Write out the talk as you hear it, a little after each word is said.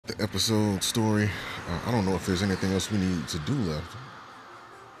the episode story. I don't know if there's anything else we need to do left.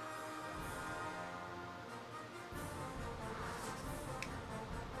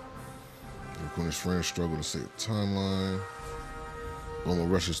 Goku and his friends struggle to save the timeline.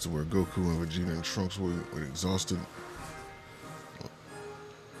 Bulma rushes to where Goku and Vegeta and Trunks were exhausted.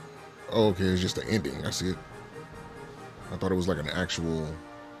 Oh, okay, it's just the ending. I see it. I thought it was like an actual...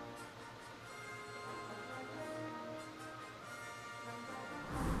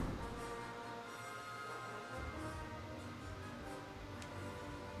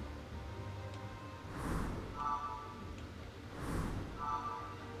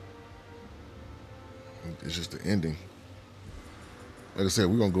 It's just the ending. Like I said,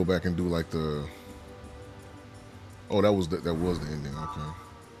 we're gonna go back and do like the... Oh, that was the ending. Okay.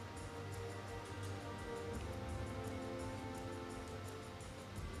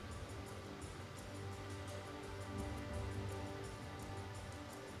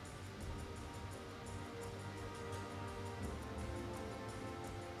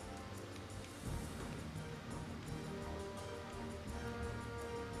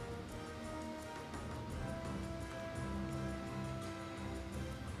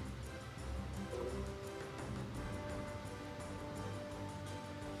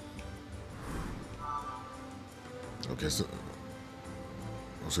 Okay,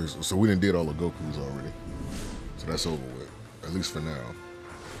 so we done did all the Gokus already. So that's over with, at least for now.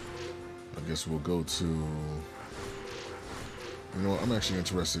 I guess we'll go to... You know what, I'm actually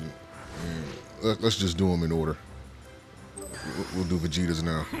interested in... Let's just do them in order. We'll do Vegeta's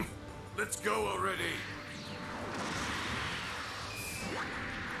now. Let's go already.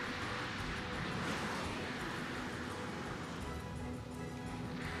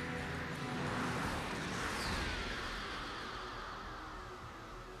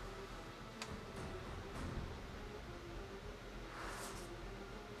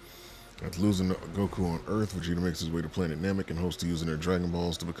 After losing Goku on Earth, Vegeta makes his way to planet Namek and hopes to using their Dragon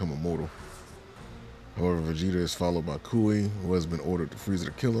Balls to become immortal. However, Vegeta is followed by Kui, who has been ordered to Frieza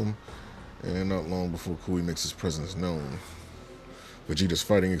to kill him, and not long before Kui makes his presence known. Vegeta's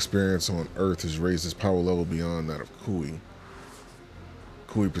fighting experience on Earth has raised his power level beyond that of Kui.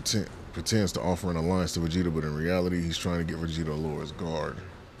 Kui pretends to offer an alliance to Vegeta, but in reality, he's trying to get Vegeta to lower his guard.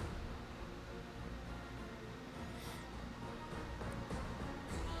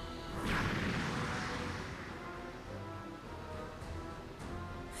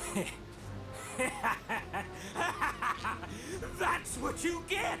 That's what you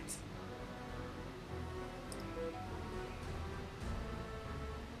get!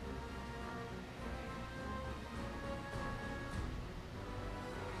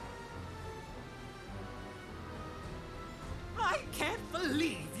 I can't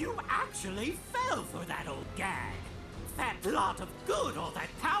believe you actually fell for that old gag. That lot of good all that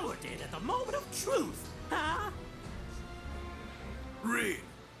power did at the moment of truth, huh? Really?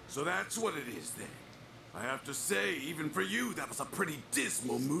 So that's what it is then. I have to say, even for you, that was a pretty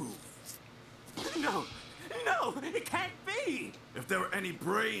dismal move. No, it can't be! If there were any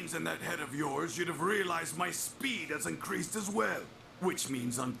brains in that head of yours, you'd have realized my speed has increased as well. Which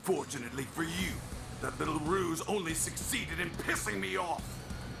means, unfortunately for you, that little ruse only succeeded in pissing me off.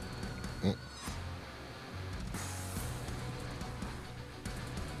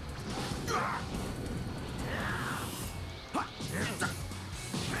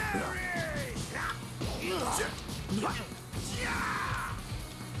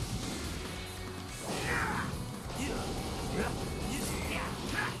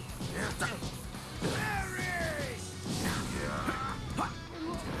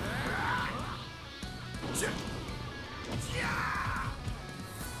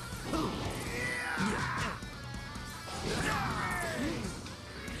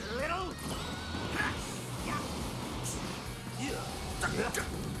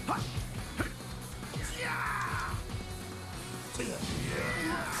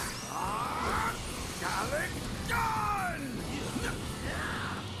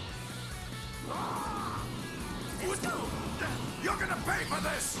 You're gonna pay for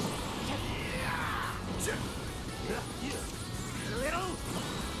this! Little...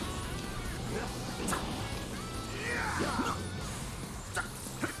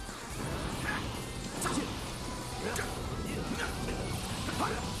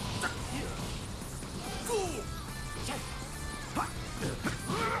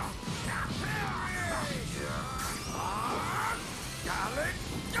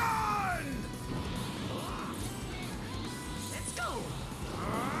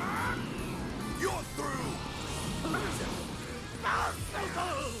 You're through!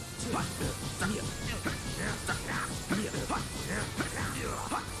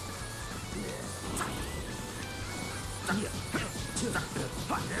 I'm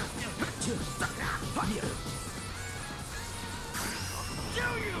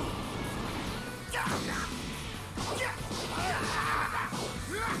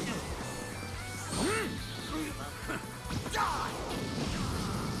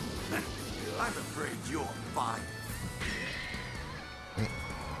afraid you're fine.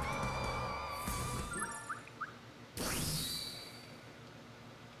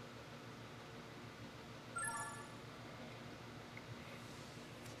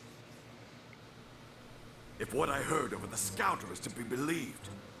 If what I heard over the scouter is to be believed,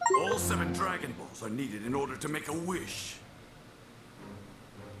 all 7 Dragon Balls are needed in order to make a wish.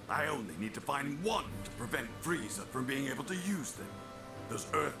 I only need to find one to prevent Frieza from being able to use them. Those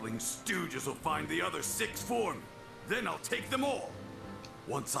Earthling stooges will find the other 6 for me. Then I'll take them all.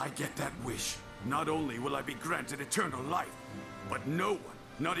 Once I get that wish, not only will I be granted eternal life, but no one,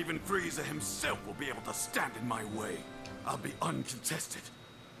 not even Frieza himself, will be able to stand in my way. I'll be uncontested,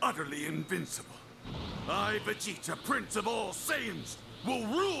 utterly invincible. I, Vegeta, Prince of all Saiyans, will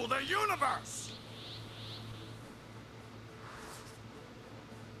rule the universe!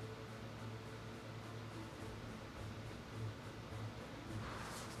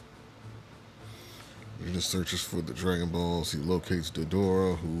 He just searches for the Dragon Balls. He locates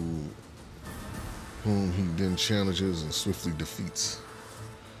Dodora, whom he then challenges and swiftly defeats.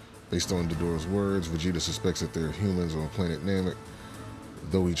 Based on Dodora's words, Vegeta suspects that they're humans on planet Namek.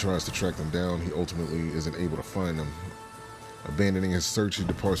 Though he tries to track them down, he ultimately isn't able to find them. Abandoning his search, he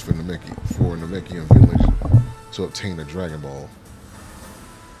departs for Namekian village to obtain a Dragon Ball.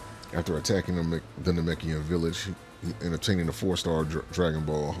 After attacking the Namekian village and obtaining the 4-star Dragon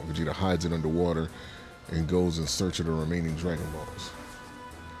Ball, Vegeta hides it underwater and goes in search of the remaining Dragon Balls.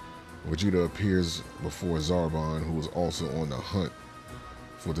 Vegeta appears before Zarbon, who is also on the hunt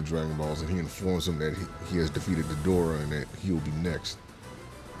for the Dragon Balls, and he informs him that he has defeated Dodora and that he will be next.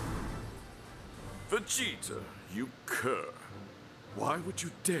 Vegeta, you cur. Why would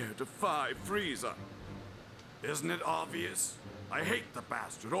you dare defy Frieza? Isn't it obvious? I hate the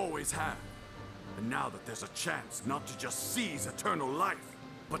bastard, always have. And now that there's a chance not to just seize eternal life,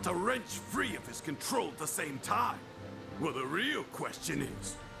 but to wrench free of his control at the same time, well, the real question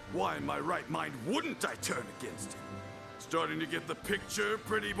is, why in my right mind wouldn't I turn against him? Starting to get the picture,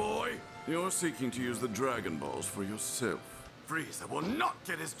 pretty boy? You're seeking to use the Dragon Balls for yourself. Frieza will not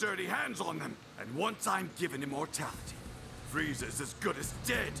get his dirty hands on them, and once I'm given immortality, Frieza's as good as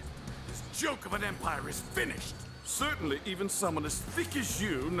dead. This joke of an empire is finished. Certainly, even someone as thick as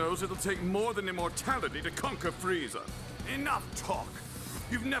you knows it'll take more than immortality to conquer Frieza. Enough talk.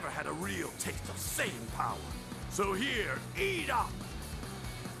 You've never had a real taste of Saiyan power. So here, eat up!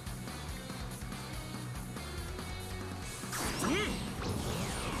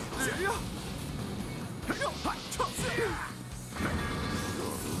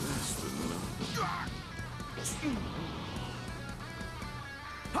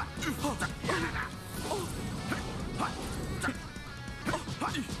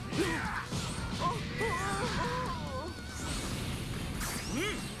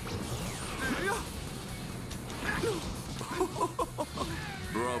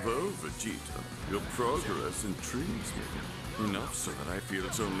 Bravo, Vegeta. Your progress intrigues me. Enough so that I feel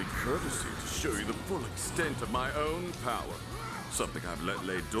it's only courtesy to show you the full extent of my own power. Something I've let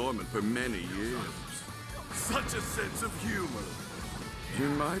lay dormant for many years. Such a sense of humor. You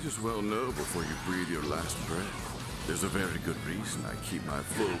might as well know before you breathe your last breath. There's a very good reason I keep my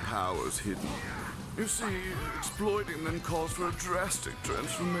full powers hidden. You see, exploiting them calls for a drastic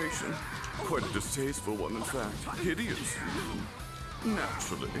transformation. Quite a distasteful one, in fact. Hideous.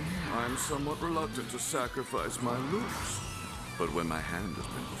 Naturally, I'm somewhat reluctant to sacrifice my looks. But when my hand has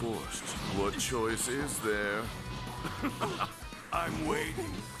been forced, what choice is there? I'm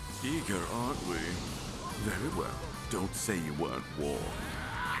waiting. Eager, aren't we? Very well. Don't say you weren't warned.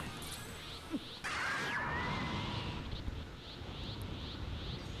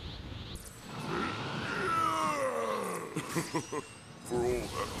 For all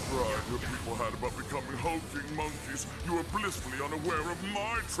that pride your people had about becoming hulking monkeys, you are blissfully unaware of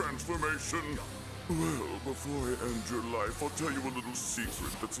my transformation. Well, before I end your life, I'll tell you a little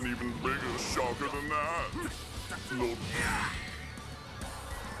secret that's an even bigger shocker than that. Lord...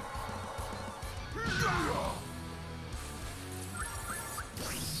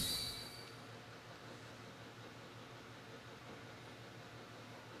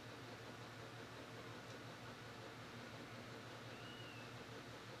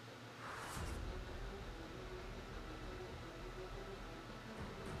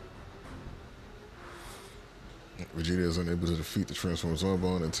 Vegeta is unable to defeat the Transformer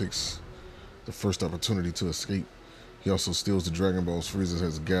Zarbon and takes the first opportunity to escape He also steals the Dragon Balls Frieza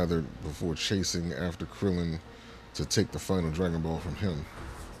has gathered before chasing after Krillin to take the final Dragon Ball from him.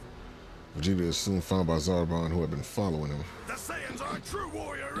 Vegeta is soon found by Zarbon, who had been following him. The Saiyans are a true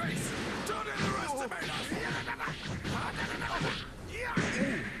warrior race. Don't underestimate us.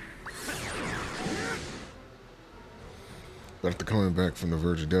 But after coming back from the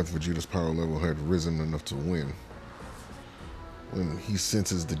verge of death, Vegeta's power level had risen enough to win. When he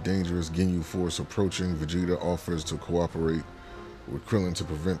senses the dangerous Ginyu Force approaching, Vegeta offers to cooperate with Krillin to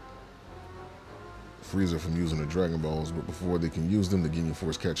prevent Frieza from using the Dragon Balls, but before they can use them, the Ginyu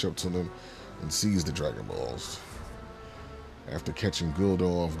Force catch up to them and seize the Dragon Balls. After catching Guldo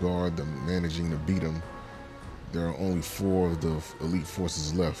off guard, then managing to beat him, there are only 4 of the elite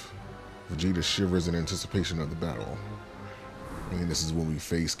forces left. Vegeta shivers in anticipation of the battle. And this is when we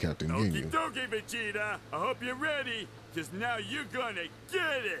face Captain Ginyu. Okie dokie, Vegeta. I hope you're ready, because now you're gonna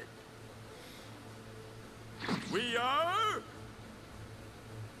get it. We are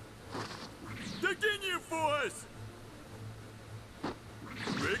the Ginyu Force.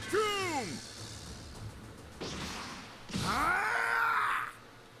 Recoome.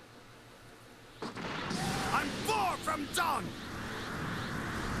 I'm far from done.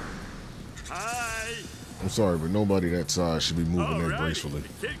 Hi. I'm sorry, but nobody that size should be moving that gracefully.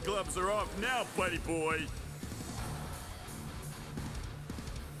 The kid gloves are off now, buddy boy.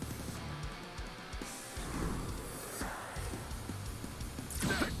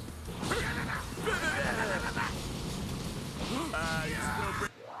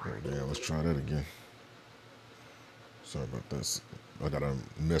 Oh, damn, let's try that again. Sorry about this. I got a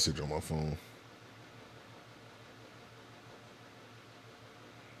message on my phone.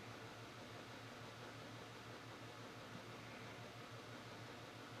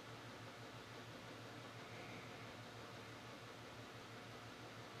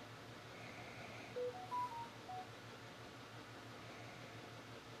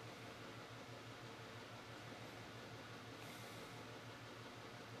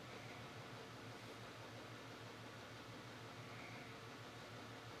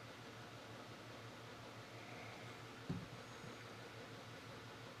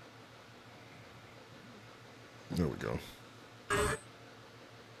 There we go. I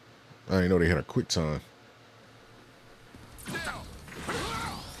didn't know they had a quick time. I'm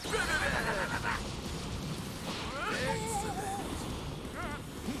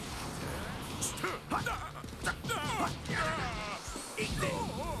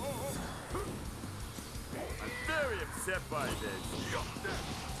very upset by this.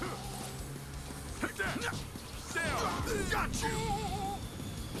 Got you!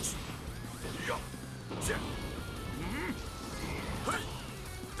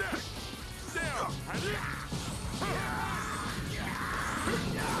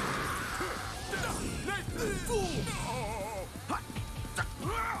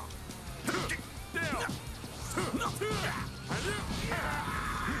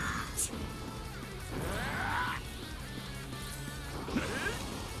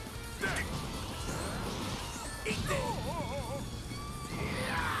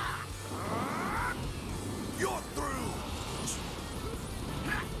 You're through!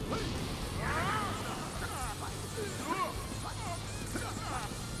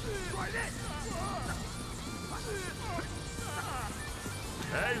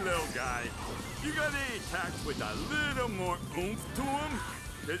 Hey, little guy, you got any attacks with a little more oomph to them?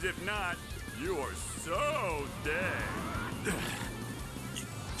 Because if not, you are so dead. You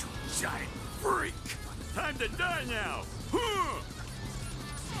giant freak! Time to die now!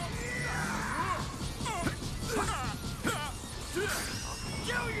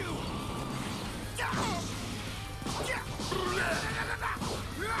 Kill you!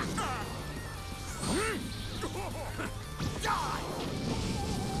 Die!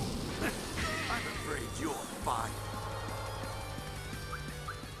 I'm afraid you're fine.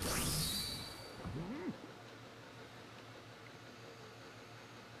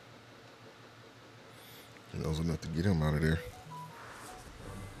 That was enough to get him out of there.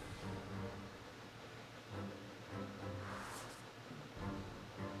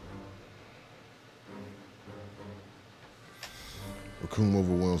 Recoome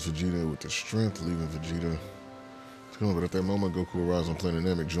overwhelms Vegeta with the strength, leaving Vegeta. But at that moment, Goku arrives on planet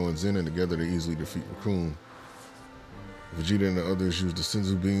Namek, joins in, and together they easily defeat Recoome. Vegeta and the others use the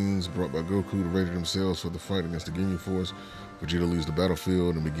Senzu beans brought by Goku to ready themselves for the fight against the Ginyu Force. Vegeta leaves the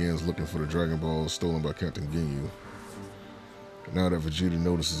battlefield and begins looking for the Dragon Balls stolen by Captain Ginyu. Now that Vegeta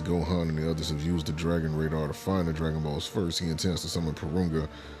notices Gohan and the others have used the Dragon Radar to find the Dragon Balls first, he intends to summon Porunga,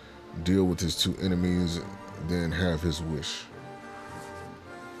 deal with his 2 enemies, then have his wish.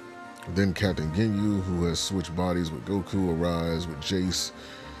 Then Captain Ginyu, who has switched bodies with Goku, arrives with Jace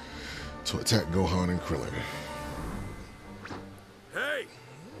to attack Gohan and Krillin. Hey!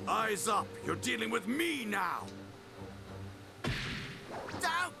 Eyes up! You're dealing with me now!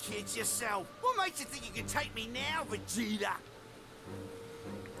 Don't kid yourself. What makes you think you can take me now, Vegeta?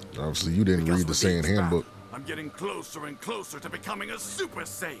 Obviously, you didn't read the with Saiyan each handbook. battle, I'm getting closer and closer to becoming a Super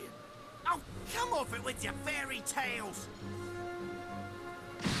Saiyan. Oh, come off it with your fairy tales.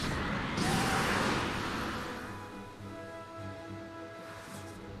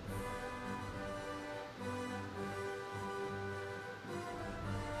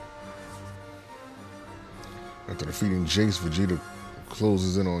 After defeating Jace, Vegeta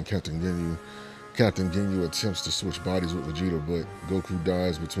closes in on Captain Ginyu. Captain Ginyu attempts to switch bodies with Vegeta, but Goku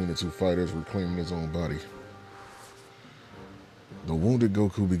dies between the two fighters, reclaiming his own body. The wounded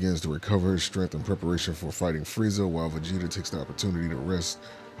Goku begins to recover his strength in preparation for fighting Frieza, while Vegeta takes the opportunity to rest.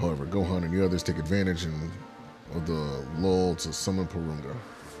 However, Gohan and the others take advantage of the lull to summon Porunga.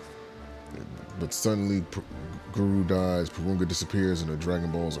 But suddenly, Guru dies, Porunga disappears, and the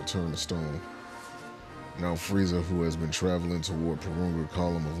Dragon Balls are turned to stone. Now Frieza, who has been traveling toward Porunga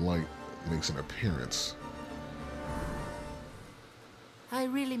Column of Light, makes an appearance. I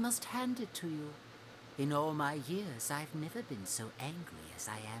really must hand it to you. In all my years, I've never been so angry as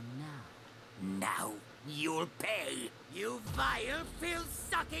I am now. Now you'll pay. You vile,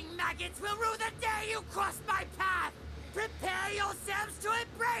 pill-sucking maggots will rue the day you cross my path. Prepare yourselves to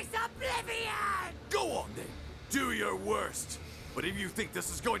embrace oblivion! Go on then! Do your worst! But if you think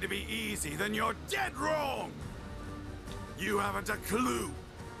this is going to be easy, then you're dead wrong! You haven't a clue!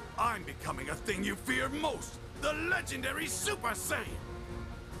 I'm becoming a thing you fear most! The legendary Super Saiyan!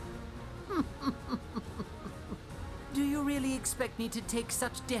 Do you really expect me to take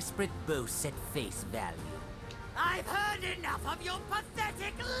such desperate boasts at face value? I've heard enough of your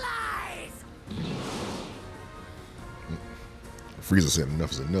pathetic lies! Frieza said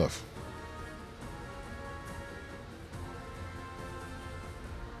enough is enough.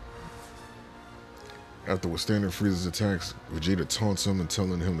 After withstanding Frieza's attacks, Vegeta taunts him and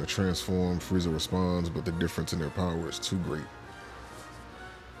telling him to transform. Frieza responds, but the difference in their power is too great.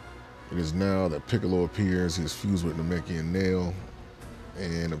 It is now that Piccolo appears. He is fused with Namekian Nail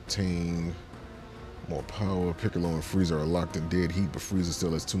and obtained more power. Piccolo and Frieza are locked in dead heat, but Frieza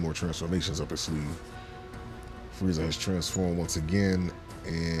still has 2 more transformations up his sleeve. Frieza has transformed once again,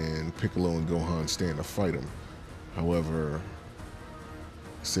 and Piccolo and Gohan stand to fight him. However,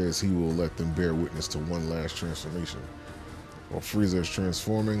 he says he will let them bear witness to one last transformation. While Frieza is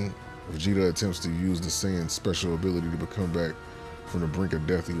transforming, Vegeta attempts to use the Saiyan's special ability to become back from the brink of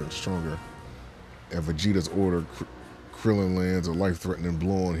death even stronger. At Vegeta's order, Krillin lands a life-threatening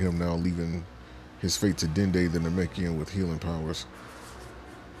blow on him, now leaving his fate to Dende the Namekian with healing powers.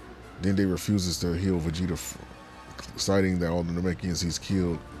 Dende refuses to heal Vegeta, citing that all the Namekians he's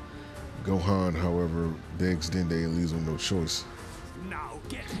killed. Gohan, however, begs Dende and leaves him no choice. Now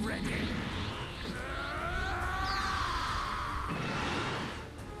get ready!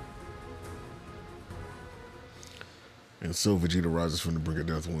 And so Vegeta rises from the brink of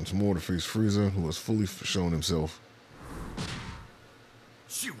death once more to face Frieza, who has fully shown himself.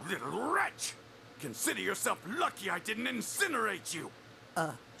 You little wretch! Consider yourself lucky I didn't incinerate you!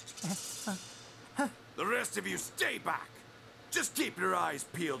 The rest of you stay back! Just keep your eyes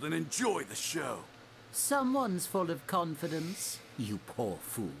peeled and enjoy the show. Someone's full of confidence, you poor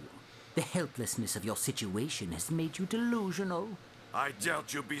fool. The helplessness of your situation has made you delusional. I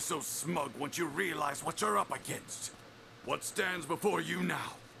doubt you'll be so smug once you realize what you're up against. What stands before you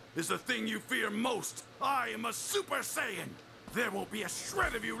now is the thing you fear most. I am a Super Saiyan. There won't be a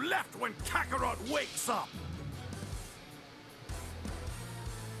shred of you left when Kakarot wakes up.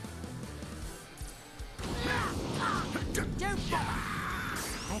 Don't bother.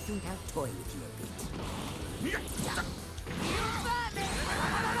 I think I'll toy with you a bit.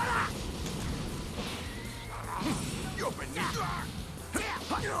 You're beneath.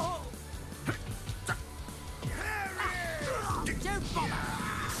 Don't bother.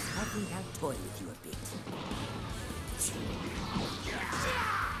 I think I'll toy with you a bit.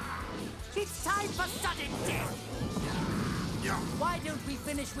 It's time for sudden death. Why don't we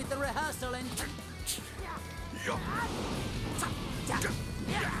finish with the rehearsal and...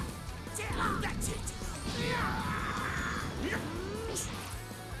 That's it!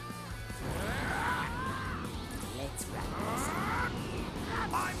 Let's wrap this up.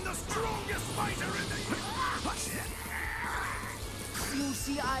 I'm the strongest fighter in the universe. You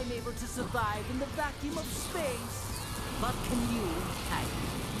see, I'm able to survive in the vacuum of space. But can you, Tiger?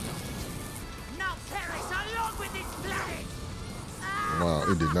 Now perish along with this planet! Wow,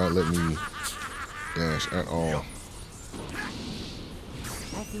 it did not let me dash at all.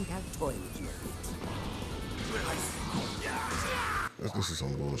 I think I'll toy with you a bit. This is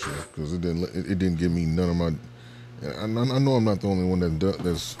some bullshit because it didn't give me none of my. I know I'm not the only one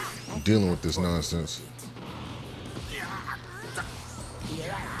that's dealing with this nonsense.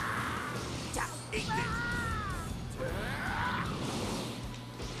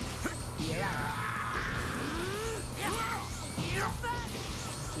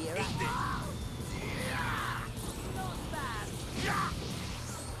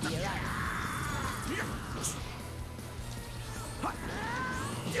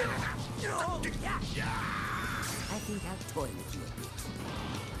 I think I'll toy with you a bit.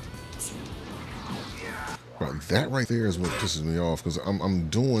 Right, that right there is what pisses me off because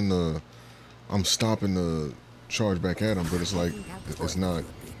I'm stopping the charge back at him, but it's like it's not.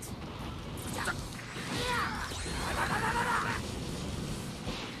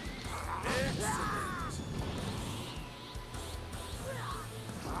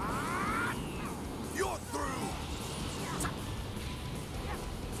 You're through.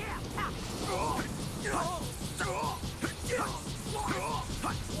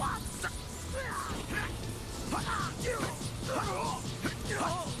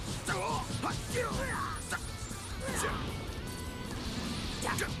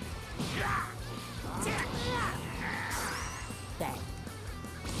 Bang.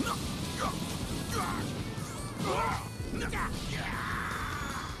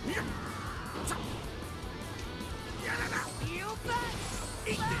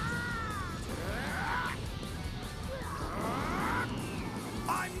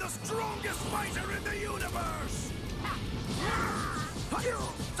 I'm the strongest fighter in the universe!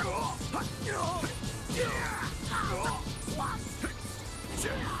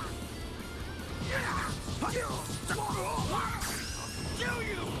 Kill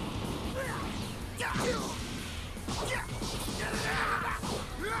you!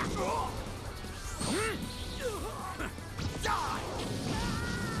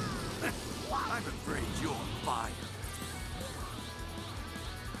 I'm afraid you're fired.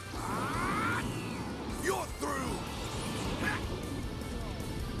 You're through!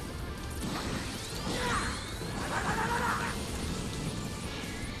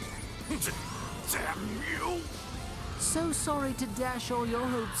 Damn you! So sorry to dash all your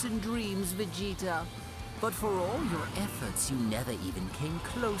hopes and dreams, Vegeta. But for all your efforts, you never even came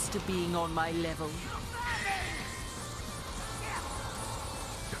close to being on my level.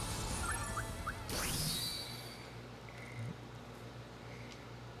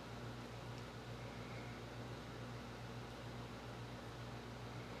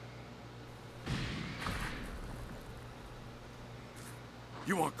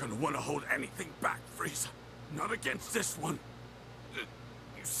 You aren't gonna want to hold anything back, Frieza. Not against this one.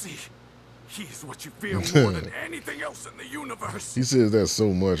 You see, he's what you fear more than anything else in the universe. He says that so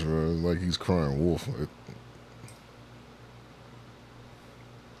much, bro. Like he's crying wolf.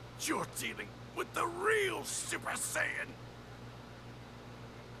 You're dealing with the real Super Saiyan.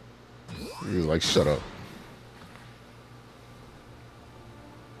 He's like, shut up.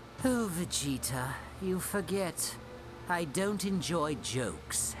 Oh, Vegeta, you forget. I don't enjoy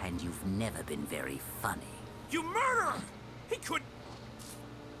jokes, and you've never been very funny. You murderer! He could...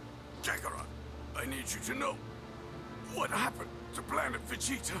 Kakarot, I need you to know what happened to planet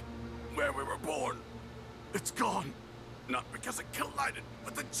Vegeta, where we were born. It's gone. Not because it collided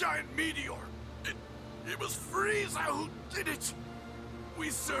with a giant meteor. It was Frieza who did it. We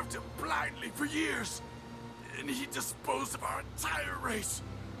served him blindly for years, and he disposed of our entire race.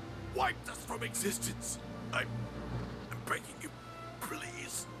 Wiped us from existence. I'm begging you,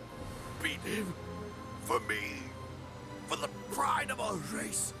 please, beat him. For me. For the pride of our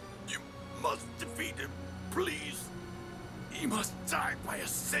race. You must defeat him, please. He must die by a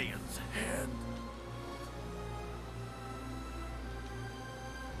Saiyan's hand.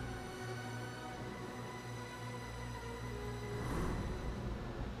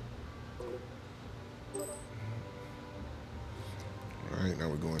 Alright, now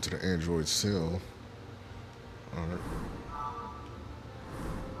we're going to the android cell. Alright.